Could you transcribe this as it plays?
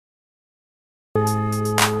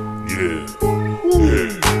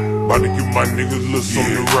About to give my niggas a little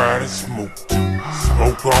something to ride and smoke.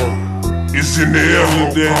 Smoke on. It's in the air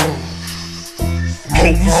today.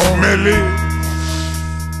 Smoke on, smell it.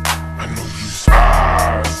 I know you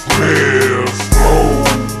smell smoke.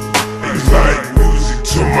 It's like music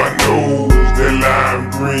to my nose. That lime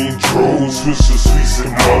green troll, Swisher Sweets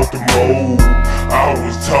and off the mold. I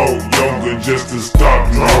was taught younger just to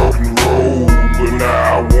stop, drop, and roll, but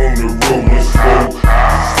now I wanna roll and smoke.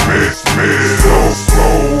 Smell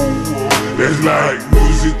smoke. That's like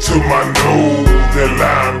music to my nose. That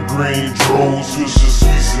lime green troll, Swisher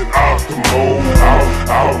Sweets and off the mold.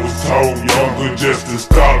 I was taught younger just to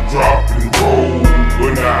stop, drop, and roll,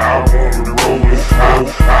 but now I wanna roll and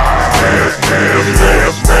smoke. Smell.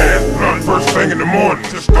 First thing in the morning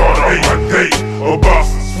to start off my day. About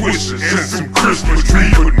some swishers and some Christmas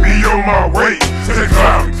tree. Put me on my way. Take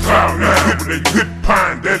cloud now. Good with that good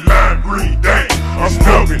pine, that lime green thing. I'm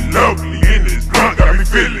smoking lovely in this blunt. Got me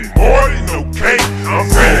feeling more than okay. I'm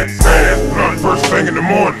fast blunt. First thing in the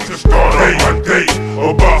morning to start off my day.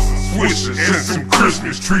 About some swishers and some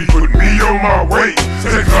Christmas tree. Put me on my way.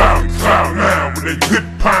 Take cloud now with that good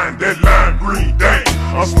pine, that lime green thing.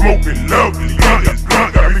 I'm smoking lovely in this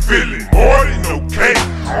blunt. Got me feeling more than okay.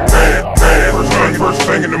 First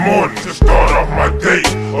thing in the morning to start off my day.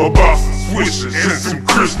 About some swishers and some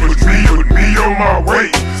Christmas tree. Put me on my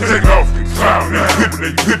way. Take off the cloud now. Good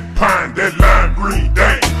with that good pine, that lime green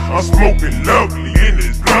thing. I'm smoking lovely in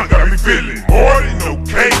this blunt. Got me feeling more than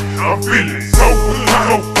okay. I'm feeling so good,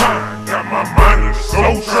 so fine. Got my mind on the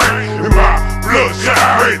slow train. And my bloodshot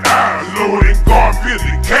red eyes loaded and guard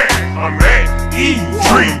feeling cash. I'm at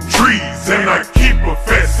eating trees and I keep a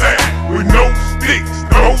fat sack with no sticks,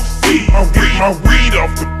 no seeds. My weed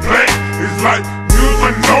off the plant. It's like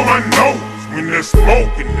music on my nose when there's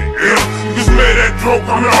smoke in the air. You can smell that smoke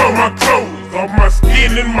coming off my clothes, off my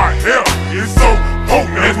skin and my hair. It's so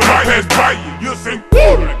potent that when I pass by you, you'll say,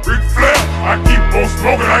 woo, like Ric Flair. I keep on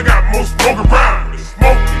smoking, I got more smoke around. The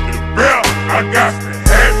smoke in the barrel. I got to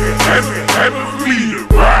have it for me to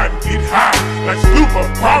ride and get high. Like super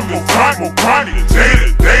promise, chronic,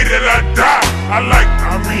 the day that I die. I love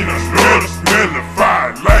the smell of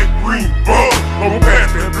fire, like green bug. Don't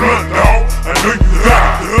pass that blunt, dog. I know you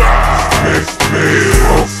lie.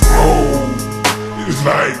 Smell smoke. It's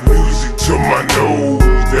like music to my nose.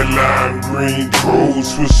 That lime green troll,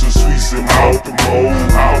 Swisher Sweets and out the mold.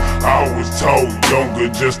 I was taught younger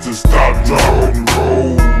just to stop, drop, and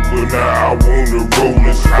roll, but now I wanna roll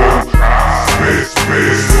and smoke.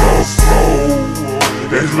 Smell smoke.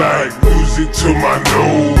 That's like music to my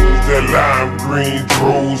nose. That lime green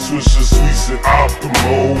troll, Swisher Sweets and off the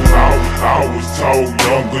mold. I was taught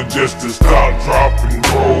younger just to stop, drop, and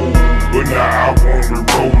roll, but now I wanna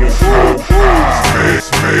roll and smoke.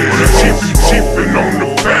 Smell cheapin' on the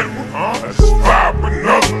fat one. That's five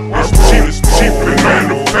another. That's cheapin' on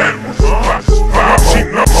the fat one.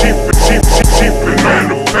 Cheapin' on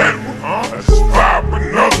the fat one. That's five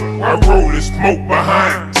another. I roll and smoke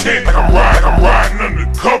behind tent. I'm riding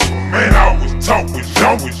undercover. Man, I was taught was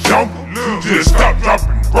younger. Just stop, drop,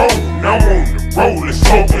 and roll. Now I'm on the roll and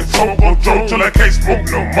smoke on joke till I can't smoke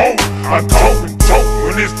no more. I talk and joke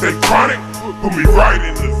when it's that chronic. Put me right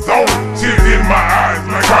in the zone. Tears in my eyes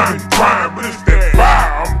like I'm crying, but it's that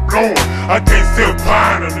fire I'm blowing. I can't sell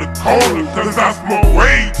pine in the corner, cause I smoke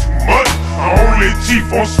way too much. I only chief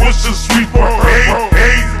on Swisher Sweets, but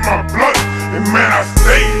haze in my blood. And man, I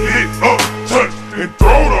stay lit up, touch and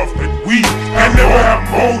throw off that weed. I never have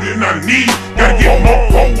more than I need. Gotta get more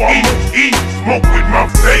for eat. Smoke with my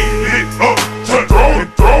stay lit up, touch and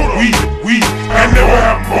throw the weed. I never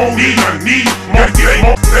have more than I need. Gotta get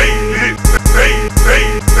more stay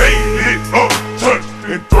lit up, touch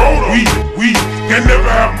and throw the weed. Can never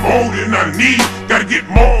have more than I need. Gotta get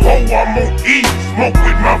more for I'm on eat. Smoke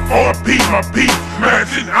with my 4P, my piece.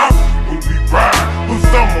 Smashing out when we ride. Put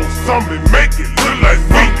some on some and make it look like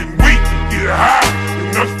we can get high.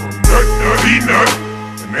 And nuts from nut.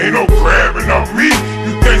 And ain't no crabbing off me.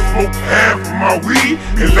 You can't smoke half of my weed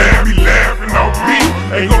and be laughing off me.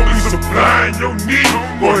 Ain't gonna be supplying your need.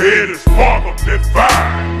 Go ahead and spark up that fire.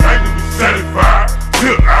 I can be satisfied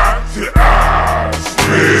till I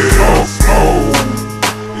smell smoke.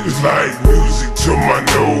 It's like music to my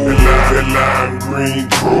nose. That lime green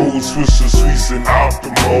troll, Swisher Sweets and off the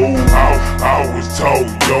mold. I was taught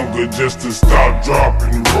younger just to stop, drop,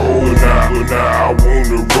 and roll. But now I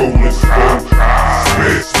wanna roll and smoke.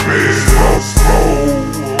 Smell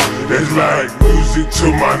smoke. That's like music to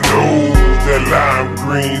my nose. That lime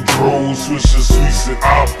green troll, Swisher Sweets and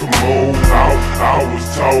off the mold. I was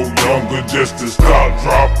taught younger just to stop,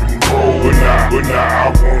 drop, and roll. But now I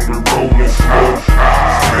wanna roll and smoke.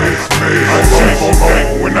 I chase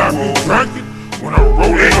smoke when I be drinking. When I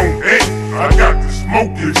roll it on X, I got the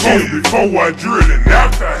smoke before I drill and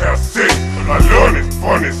after I have sex. I love it,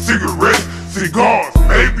 fun and cigarettes, cigars,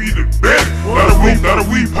 maybe the best. Lot of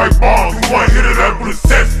weed pipe bombs, one hit it out with a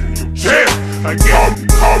cess in your chest. I call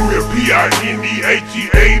me a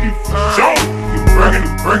P-I-N-D-H-E-80 for sure. You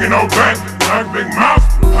bringing all back, I big mouth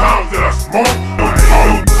for the pounds that I smoke.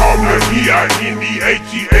 Call me a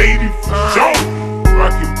P-I-N-D-H-E-80 for sure. I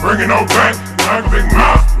keep bringing all back, I big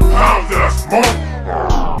mouth for the pounds that I smoke.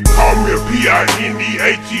 Call me a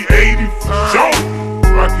P-I-N-D-H-E-80 for sure.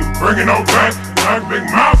 I keep bringing all back, I big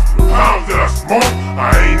mouth for the pounds that I smoke.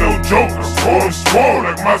 I ain't no joke, I'm swole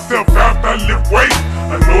like myself after I lift weight.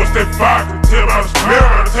 I know it's that fire, I can tell by the smell,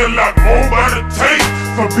 I tell a lot more by the taste.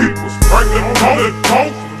 Some people sprinkle on the coke,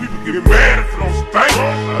 some people get mad if it don't stink.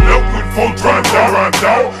 I love when folks trying to around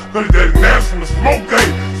dog, cause that ass from the smoke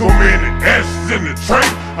gate. So many ashes in the tray,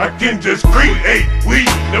 I can just create weed.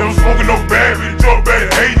 Never smoking no bad bitch or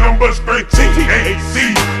bad hate, nothing but straight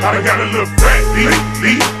THC. I done got a little fat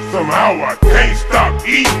leak. Somehow I can't stop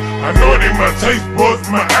eating. I know it ain't my taste buds,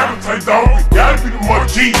 my appetite, dog. It gotta be the more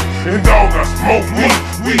cheese. And dog, I smoke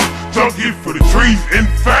weed, junkie for the trees. In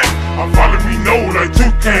fact, I follow me know like you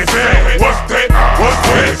can't say. What's that?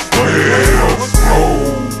 Smell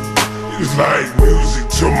smoke. It's like music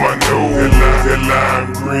to my nose. That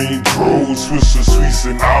lime green drove, Swisher Sweets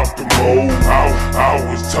and Optimo. I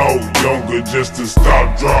was told younger just to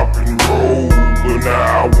stop, drop and roll, but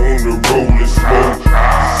now I wanna roll and smoke.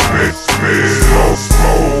 Smell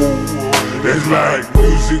smoke. That's like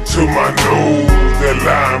music to my nose. That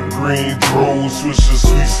lime green drove, Swisher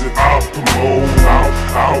Sweets and Optimo.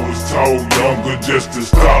 I was told younger just to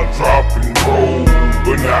stop, drop and roll,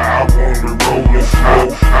 but now I wanna roll and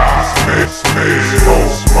smoke. Smell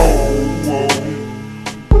smoke.